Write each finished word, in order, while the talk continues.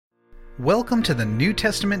Welcome to the New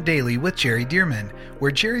Testament Daily with Jerry Dearman,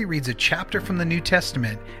 where Jerry reads a chapter from the New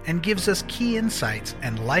Testament and gives us key insights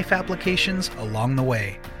and life applications along the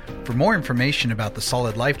way. For more information about the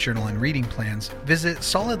Solid Life Journal and reading plans, visit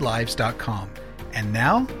solidlives.com. And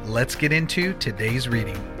now, let's get into today's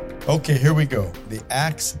reading. Okay, here we go. The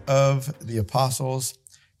Acts of the Apostles,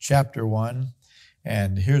 chapter 1.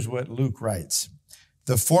 And here's what Luke writes.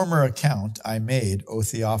 The former account I made, O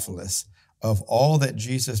Theophilus, of all that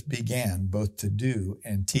Jesus began both to do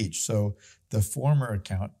and teach. So the former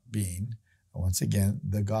account being, once again,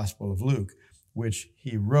 the Gospel of Luke, which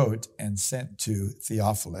he wrote and sent to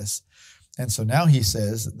Theophilus. And so now he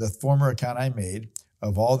says, the former account I made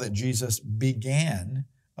of all that Jesus began,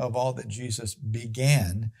 both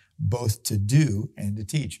to do and to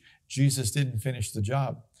teach. Jesus didn't finish the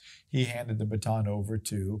job. He handed the baton over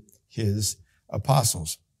to his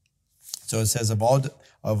apostles. So it says of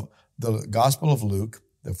the Gospel of Luke,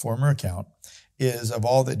 the former account, is of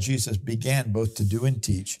all that Jesus began both to do and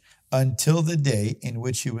teach until the day in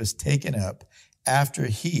which he was taken up after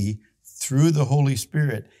he, through the Holy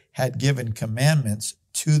Spirit, had given commandments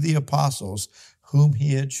to the apostles whom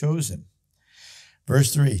he had chosen.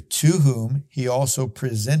 Verse 3, to whom he also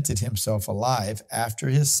presented himself alive after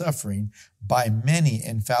his suffering by many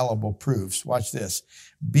infallible proofs. Watch this.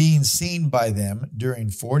 Being seen by them during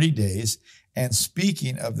 40 days and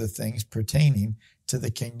speaking of the things pertaining to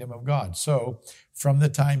the kingdom of God. So from the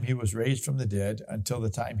time he was raised from the dead until the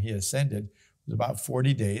time he ascended was about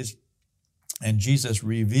 40 days. And Jesus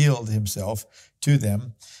revealed himself to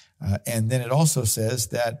them. And then it also says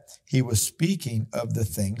that he was speaking of the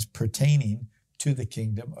things pertaining to the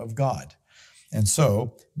kingdom of God. And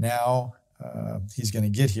so now he's going to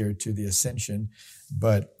get here to the ascension,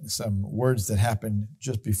 but some words that happened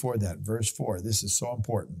just before that. Verse 4, this is so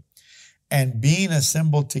important. And being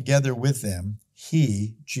assembled together with them,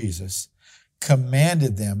 he, Jesus,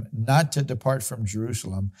 commanded them not to depart from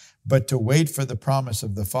Jerusalem, but to wait for the promise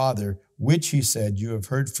of the Father, which he said, you have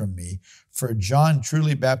heard from me. For John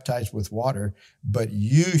truly baptized with water, but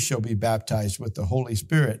you shall be baptized with the Holy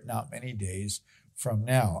Spirit not many days from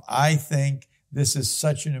now. I think this is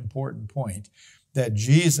such an important point that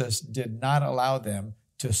Jesus did not allow them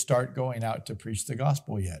to start going out to preach the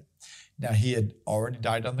gospel yet. Now, he had already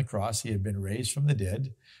died on the cross. He had been raised from the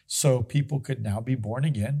dead, so people could now be born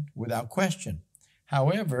again without question.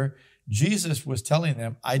 However, Jesus was telling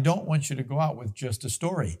them, I don't want you to go out with just a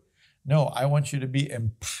story. No, I want you to be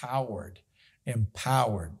empowered. In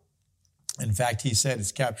fact, he said,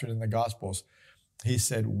 it's captured in the Gospels, he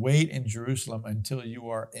said, wait in Jerusalem until you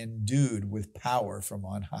are endued with power from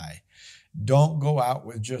on high. Don't go out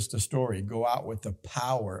with just a story. Go out with the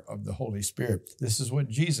power of the Holy Spirit. This is what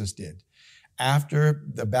Jesus did. After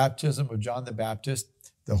the baptism of John the Baptist,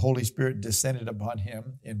 the Holy Spirit descended upon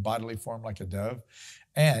him in bodily form like a dove,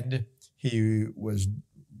 and he was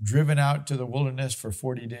driven out to the wilderness for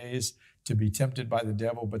 40 days to be tempted by the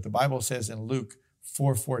devil. But the Bible says in Luke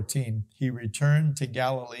 4:14, he returned to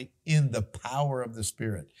Galilee in the power of the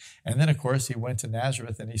Spirit. And then, of course, he went to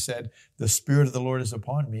Nazareth and he said, the Spirit of the Lord is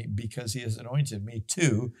upon me because he has anointed me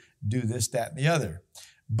to do this, that, and the other.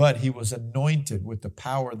 But he was anointed with the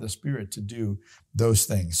power of the Spirit to do those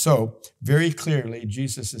things. So very clearly,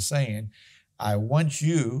 Jesus is saying, I want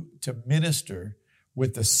you to minister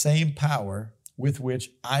with the same power with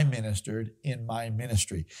which I ministered in my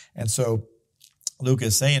ministry. And so Luke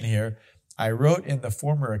is saying here, I wrote in the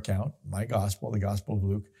former account, my gospel, the Gospel of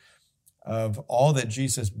Luke, of all that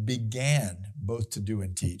Jesus began both to do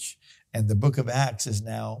and teach. And the book of Acts is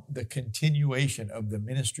now the continuation of the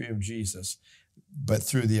ministry of Jesus, but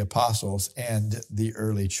through the apostles and the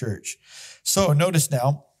early church. So notice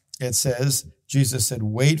now, it says, Jesus said,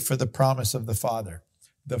 wait for the promise of the Father.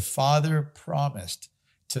 The Father promised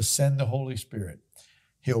to send the Holy Spirit.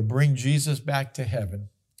 He'll bring Jesus back to heaven,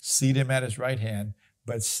 seat him at his right hand,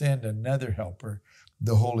 but send another helper,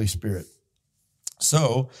 the Holy Spirit.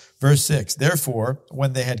 So, verse 6, therefore,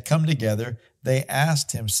 when they had come together, they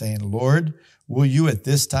asked him, saying, Lord, will you at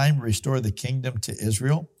this time restore the kingdom to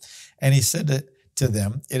Israel? And he said to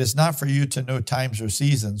them, it is not for you to know times or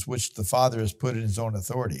seasons which the Father has put in his own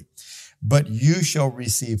authority, but you shall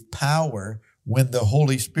receive power when the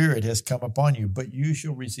Holy Spirit has come upon you. But you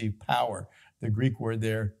shall receive power. The Greek word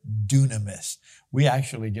there, dunamis. We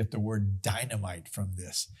actually get the word dynamite from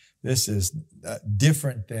this. This is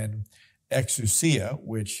different than exousia,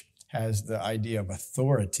 which has the idea of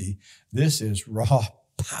authority. This is raw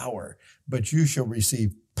power. But you shall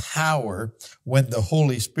receive power when the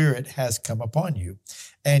Holy Spirit has come upon you.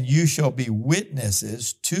 And you shall be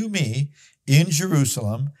witnesses to me in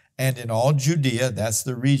Jerusalem and in all Judea, that's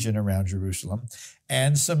the region around Jerusalem,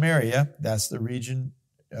 and Samaria, that's the region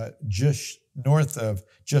just north of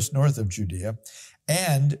Judea,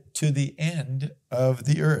 and to the end of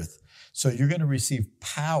the earth. So you're going to receive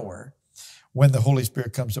power when the Holy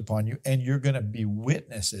Spirit comes upon you, and you're going to be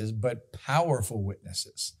witnesses, but powerful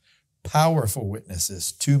witnesses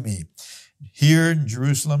to me. Here in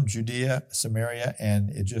Jerusalem, Judea, Samaria, and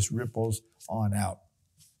it just ripples on out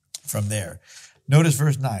from there. Notice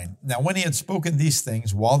verse 9. Now, when he had spoken these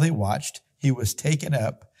things, while they watched, he was taken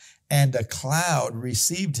up, and a cloud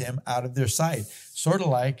received him out of their sight. Sort of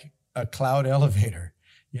like a cloud elevator.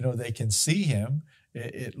 You know, they can see him.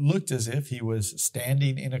 It looked as if he was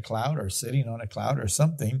standing in a cloud or sitting on a cloud or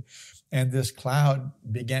something. And this cloud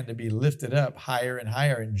began to be lifted up higher and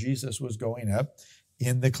higher, and Jesus was going up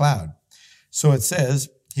in the cloud. So it says,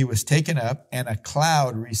 he was taken up, and a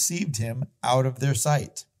cloud received him out of their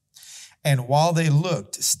sight. And while they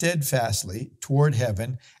looked steadfastly toward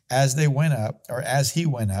heaven as they went up, or as he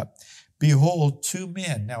went up, behold, two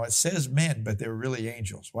men. Now it says men, but they're really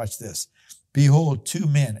angels. Watch this. Behold, two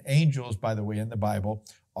men. Angels, by the way, in the Bible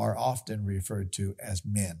are often referred to as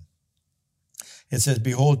men. It says,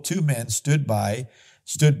 behold, two men stood by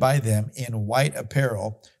them in white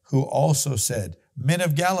apparel, who also said, Men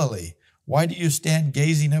of Galilee, why do you stand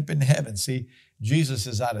gazing up into heaven? See, Jesus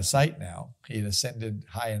is out of sight now. He had ascended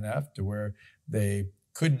high enough to where they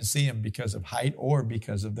couldn't see him because of height or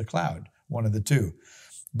because of the cloud, one of the two.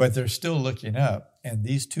 But they're still looking up, and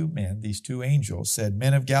these two men, these two angels, said,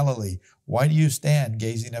 Men of Galilee, why do you stand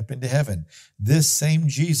gazing up into heaven? This same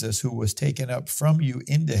Jesus who was taken up from you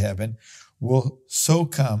into heaven will so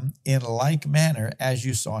come in like manner as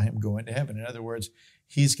you saw him go into heaven. In other words,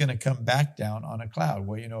 he's going to come back down on a cloud.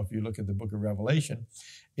 Well, you know, if you look at the book of Revelation,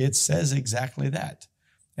 it says exactly that.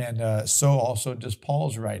 And so also does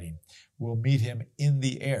Paul's writing. We'll meet him in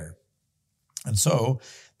the air. And so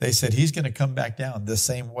they said he's going to come back down the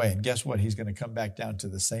same way. And guess what? He's going to come back down to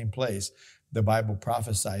the same place. The Bible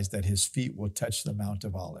prophesies that his feet will touch the Mount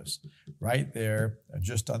of Olives, right there,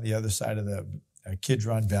 just on the other side of the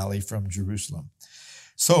Kidron Valley from Jerusalem.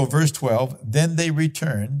 So verse 12, then they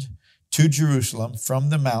returned to Jerusalem from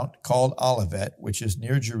the mount called Olivet, which is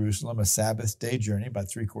near Jerusalem, a Sabbath day journey, about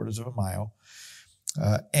 3/4 of a mile.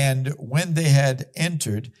 And when they had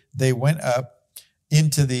entered, they went up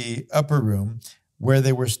into the upper room where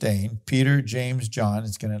they were staying. Peter, James, John,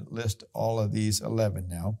 it's going to list all of these 11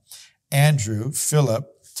 now. Andrew,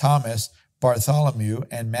 Philip, Thomas, Bartholomew,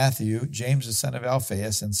 and Matthew, James the son of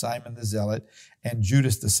Alphaeus, and Simon the Zealot, and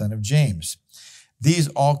Judas the son of James. These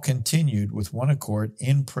all continued with one accord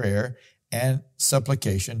in prayer and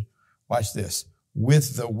supplication. Watch this.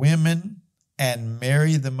 With the women and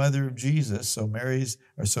Mary, the mother of Jesus.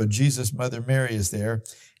 So Jesus' mother Mary is there,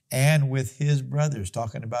 and with his brothers,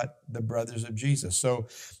 talking about the brothers of Jesus. So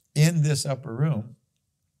in this upper room,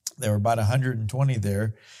 there were about 120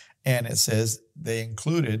 there, and it says they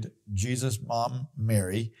included Jesus' mom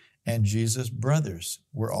Mary, and Jesus' brothers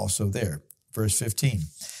were also there. Verse 15.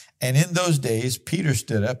 And in those days, Peter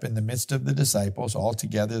stood up in the midst of the disciples.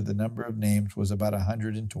 Altogether, the number of names was about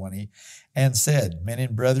 120, and said, Men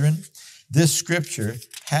and brethren, this scripture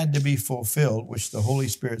had to be fulfilled, which the Holy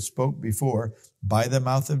Spirit spoke before by the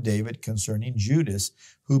mouth of David concerning Judas,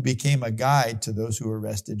 who became a guide to those who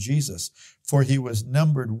arrested Jesus. For he was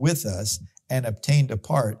numbered with us and obtained a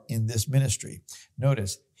part in this ministry.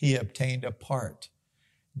 Notice, he obtained a part.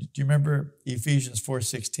 Do you remember Ephesians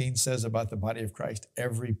 4:16 says about the body of Christ,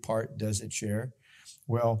 every part does its share?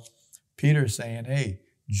 Well, Peter's saying, hey,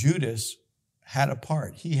 Judas had a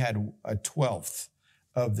part. He had a 12th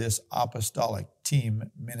of this apostolic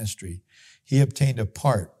team ministry. He obtained a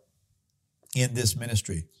part in this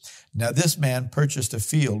ministry. Now this man purchased a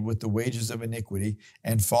field with the wages of iniquity,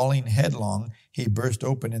 and falling headlong, he burst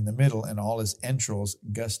open in the middle, and all his entrails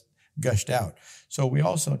gushed out. So we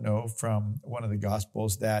also know from one of the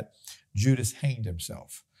Gospels that Judas hanged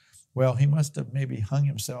himself. Well, he must have maybe hung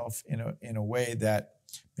himself in a way that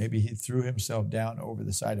maybe he threw himself down over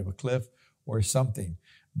the side of a cliff or something.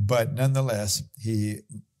 But nonetheless, he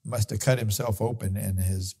must have cut himself open, and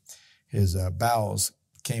his bowels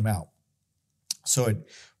came out. So it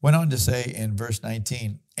went on to say in verse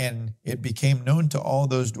 19, and it became known to all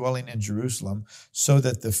those dwelling in Jerusalem, so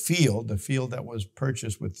that the field that was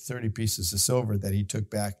purchased with 30 pieces of silver that he took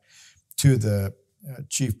back to the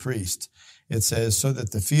chief priest, it says, so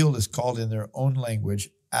that the field is called in their own language,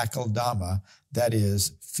 Akeldama, that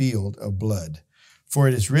is, field of blood. For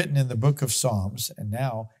it is written in the book of Psalms, and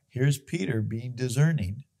now here's Peter being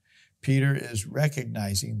discerning. Peter is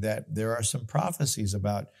recognizing that there are some prophecies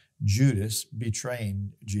about Judas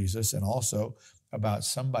betraying Jesus, and also about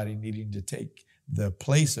somebody needing to take the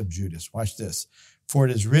place of Judas. Watch this. For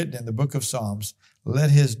it is written in the book of Psalms,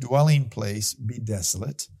 let his dwelling place be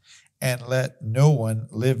desolate, and let no one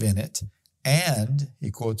live in it. And,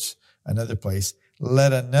 he quotes another place,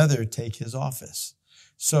 let another take his office.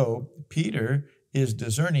 So Peter is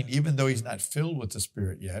discerning, even though he's not filled with the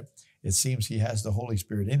Spirit yet. It seems he has the Holy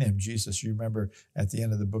Spirit in him. Jesus, you remember at the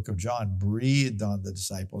end of the book of John, breathed on the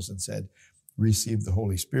disciples and said, receive the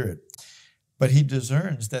Holy Spirit. But he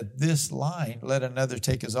discerns that this line, let another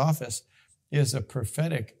take his office, is a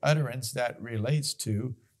prophetic utterance that relates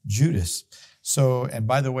to Judas. So, and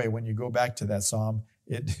by the way, when you go back to that psalm,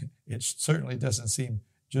 it certainly doesn't seem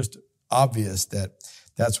just obvious that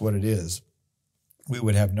that's what it is. We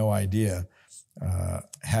would have no idea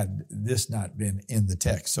had this not been in the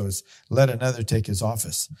text. So it's let another take his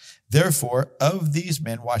office. Therefore, of these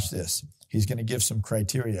men, watch this. He's going to give some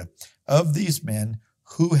criteria. Of these men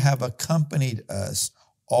who have accompanied us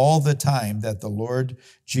all the time that the Lord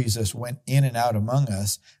Jesus went in and out among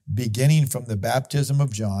us, beginning from the baptism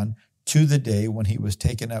of John to the day when he was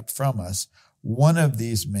taken up from us, one of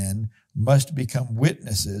these men must become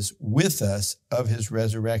witnesses with us of his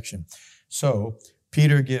resurrection. So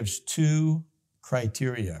Peter gives two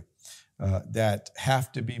criteria that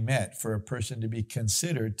have to be met for a person to be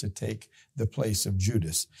considered to take the place of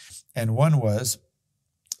Judas. And one was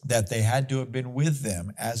that they had to have been with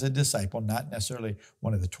them as a disciple, not necessarily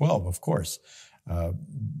one of the 12, of course,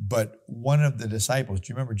 but one of the disciples. Do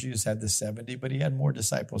you remember Jesus had the 70, but he had more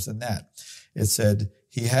disciples than that. It said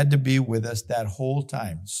he had to be with us that whole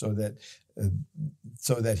time so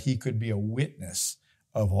that he could be a witness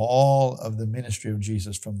of all of the ministry of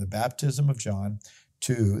Jesus from the baptism of John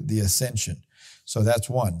to the ascension. So that's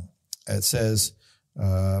one. It says,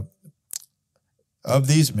 of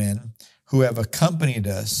these men who have accompanied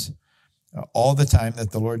us all the time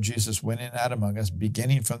that the Lord Jesus went in and out among us,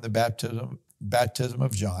 beginning from the baptism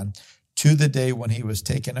of John to the day when he was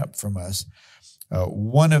taken up from us,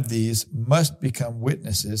 one of these must become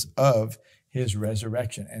witnesses of his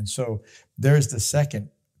resurrection. And so there's the second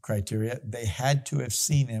criteria. They had to have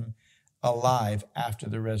seen him alive after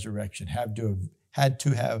the resurrection,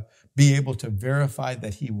 be able to verify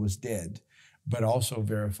that he was dead, but also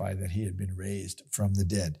verify that he had been raised from the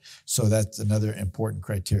dead. So that's another important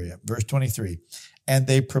criteria. Verse 23, and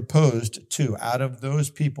they proposed two. Out of those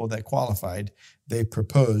people that qualified, they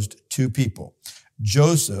proposed two people.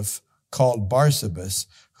 Joseph, called Barsabas,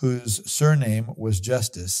 whose surname was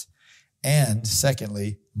Justus, and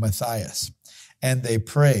secondly, Matthias. And they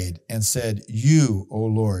prayed and said, you, O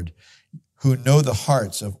Lord, who know the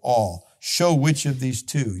hearts of all, show which of these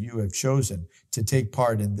two you have chosen to take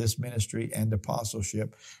part in this ministry and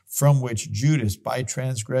apostleship, from which Judas by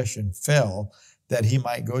transgression fell, that he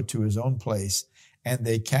might go to his own place. And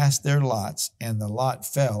they cast their lots, and the lot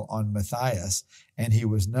fell on Matthias, and he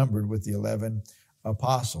was numbered with the 11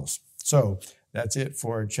 apostles. So that's it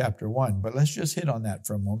for chapter 1. But let's just hit on that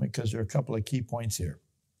for a moment, because there are a couple of key points here.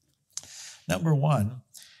 Number one,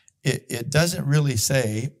 it doesn't really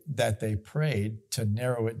say that they prayed to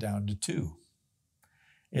narrow it down to two.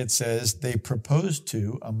 It says they proposed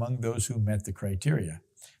two among those who met the criteria.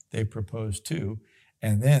 They proposed two,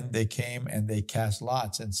 and then they came and they cast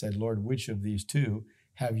lots and said, Lord, which of these two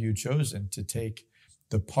have you chosen to take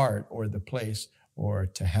the part or the place or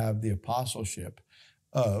to have the apostleship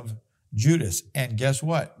of Judas? And guess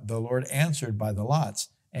what? The Lord answered by the lots,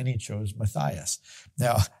 and he chose Matthias.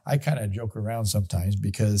 Now, I kind of joke around sometimes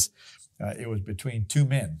because it was between two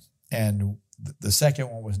men, and the second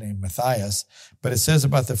one was named Matthias, but it says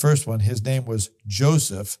about the first one, his name was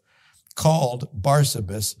Joseph, called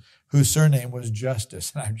Barsabas, whose surname was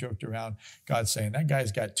Justus. And I've joked around, God saying, that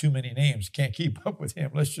guy's got too many names, can't keep up with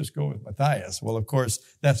him. Let's just go with Matthias. Well, of course,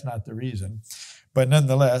 that's not the reason. But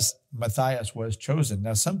nonetheless, Matthias was chosen.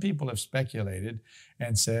 Now, some people have speculated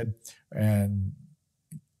and said,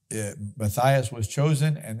 Matthias was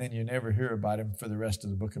chosen, and then you never hear about him for the rest of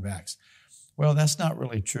the book of Acts. Well, that's not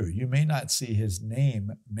really true. You may not see his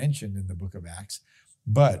name mentioned in the book of Acts,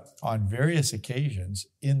 but on various occasions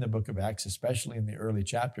in the book of Acts, especially in the early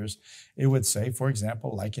chapters, it would say, for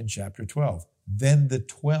example, like in chapter 12,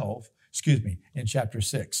 in chapter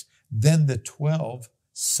 6, then the 12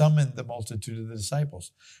 summoned the multitude of the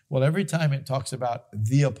disciples. Well, every time it talks about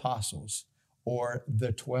the apostles or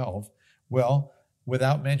the 12, well,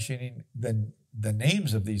 without mentioning the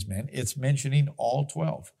names of these men, it's mentioning all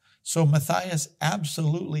 12. So Matthias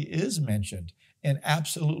absolutely is mentioned and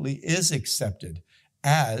absolutely is accepted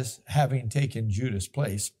as having taken Judas'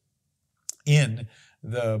 place in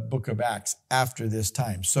the book of Acts after this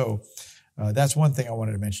time. So that's one thing I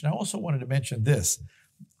wanted to mention. I also wanted to mention this.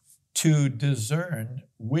 to discern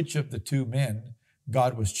which of the two men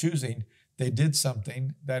God was choosing, they did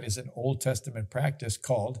something that is an Old Testament practice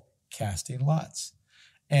called casting lots.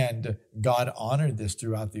 And God honored this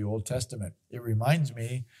throughout the Old Testament. It reminds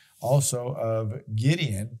me also of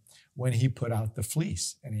Gideon when he put out the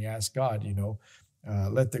fleece and he asked God,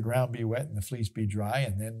 let the ground be wet and the fleece be dry.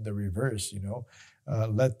 And then the reverse,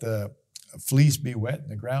 let the fleece be wet and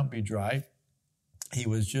the ground be dry. He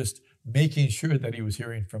was just making sure that he was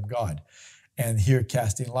hearing from God and here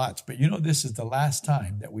casting lots. But this is the last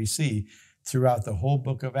time that we see throughout the whole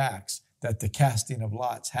book of Acts that the casting of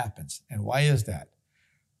lots happens. And why is that?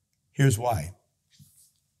 Here's why.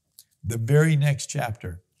 The very next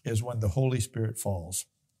chapter is when the Holy Spirit falls.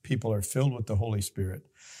 People are filled with the Holy Spirit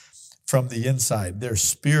from the inside. Their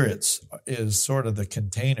spirits is sort of the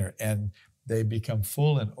container, and they become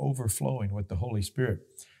full and overflowing with the Holy Spirit.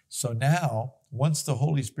 So now, once the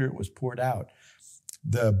Holy Spirit was poured out,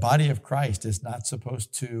 the body of Christ is not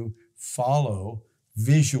supposed to follow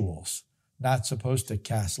visuals, not supposed to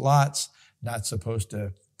cast lots, not supposed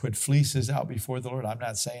to put fleeces out before the Lord. I'm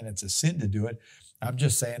not saying it's a sin to do it. I'm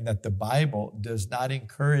just saying that the Bible does not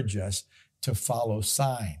encourage us to follow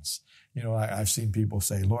signs. I've seen people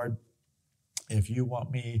say, Lord, if you want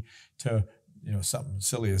me to, something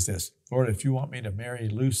silly as this, Lord, if you want me to marry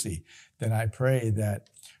Lucy, then I pray that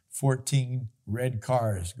 14 red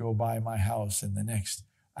cars go by my house in the next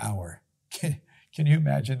hour. Can you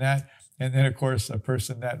imagine that? And then, of course, a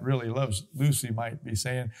person that really loves Lucy might be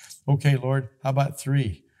saying, okay, Lord, how about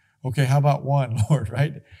 3? Okay, how about 1, Lord,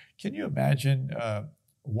 right? Can you imagine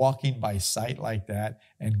walking by sight like that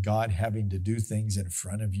and God having to do things in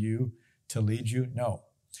front of you to lead you? No.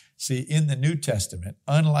 See, in the New Testament,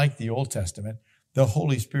 unlike the Old Testament, the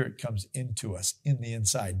Holy Spirit comes into us in the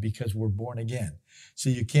inside because we're born again.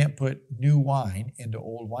 So you can't put new wine into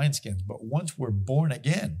old wineskins. But once we're born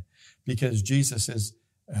again, because Jesus has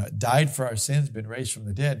died for our sins, been raised from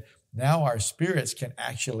the dead, now our spirits can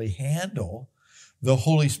actually handle the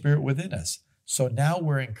Holy Spirit within us. So now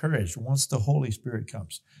we're encouraged. Once the Holy Spirit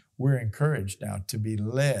comes, we're encouraged now to be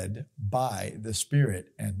led by the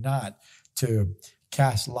Spirit and not to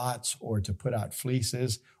cast lots or to put out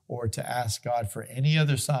fleeces or to ask God for any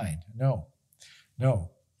other sign. No.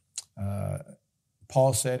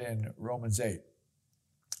 Paul said in Romans 8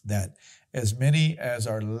 that as many as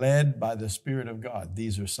are led by the Spirit of God,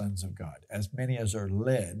 these are sons of God. As many as are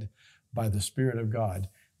led by the Spirit of God,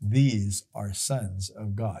 these are sons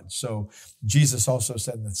of God. So Jesus also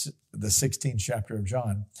said in the 16th chapter of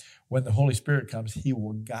John, when the Holy Spirit comes, he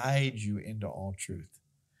will guide you into all truth.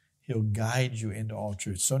 He'll guide you into all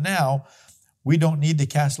truth. So now we don't need to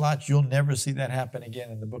cast lots. You'll never see that happen again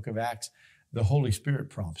in the book of Acts. The Holy Spirit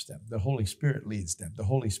prompts them. The Holy Spirit leads them. The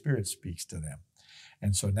Holy Spirit speaks to them.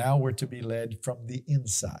 And so now we're to be led from the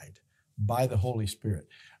inside by the Holy Spirit,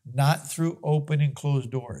 not through open and closed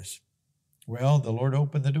doors. Well, the Lord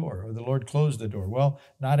opened the door or the Lord closed the door. Well,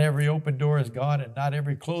 not every open door is God and not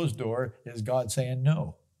every closed door is God saying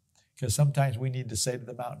no. Because sometimes we need to say to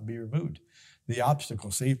the mountain, be removed. The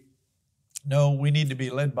obstacle, see? No, we need to be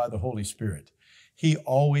led by the Holy Spirit. He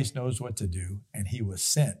always knows what to do, and he was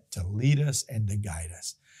sent to lead us and to guide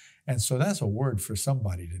us. And so that's a word for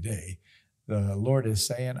somebody today. The Lord is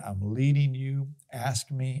saying, I'm leading you. Ask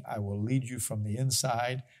me. I will lead you from the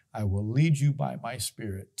inside. I will lead you by my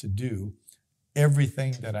Spirit to do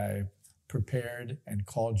everything that I prepared and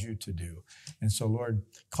called you to do. And so, Lord,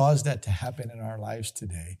 cause that to happen in our lives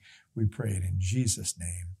today. We pray it in Jesus'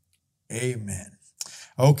 name. Amen.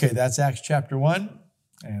 Okay, that's Acts chapter 1,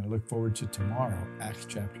 and I look forward to tomorrow, Acts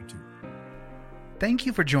chapter 2. Thank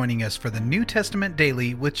you for joining us for the New Testament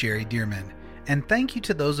Daily with Jerry Dearman. And thank you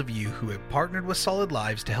to those of you who have partnered with Solid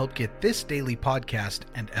Lives to help get this daily podcast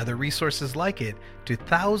and other resources like it to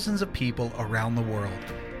thousands of people around the world.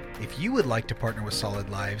 If you would like to partner with Solid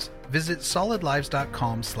Lives, visit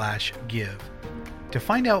solidlives.com/give. To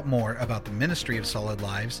find out more about the ministry of Solid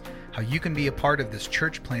Lives, how you can be a part of this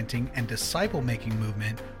church planting and disciple-making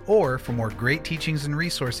movement, or for more great teachings and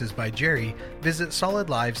resources by Jerry, visit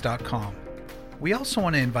solidlives.com. We also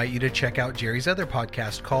want to invite you to check out Jerry's other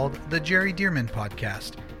podcast called The Jerry Dearman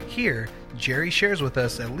Podcast. Here, Jerry shares with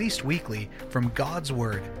us at least weekly from God's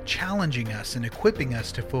Word, challenging us and equipping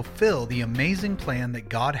us to fulfill the amazing plan that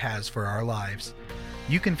God has for our lives.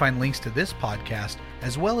 You can find links to this podcast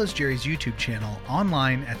as well as Jerry's YouTube channel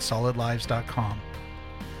online at solidlives.com.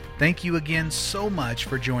 Thank you again so much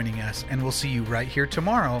for joining us, and we'll see you right here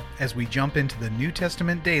tomorrow as we jump into the New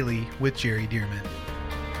Testament Daily with Jerry Dearman.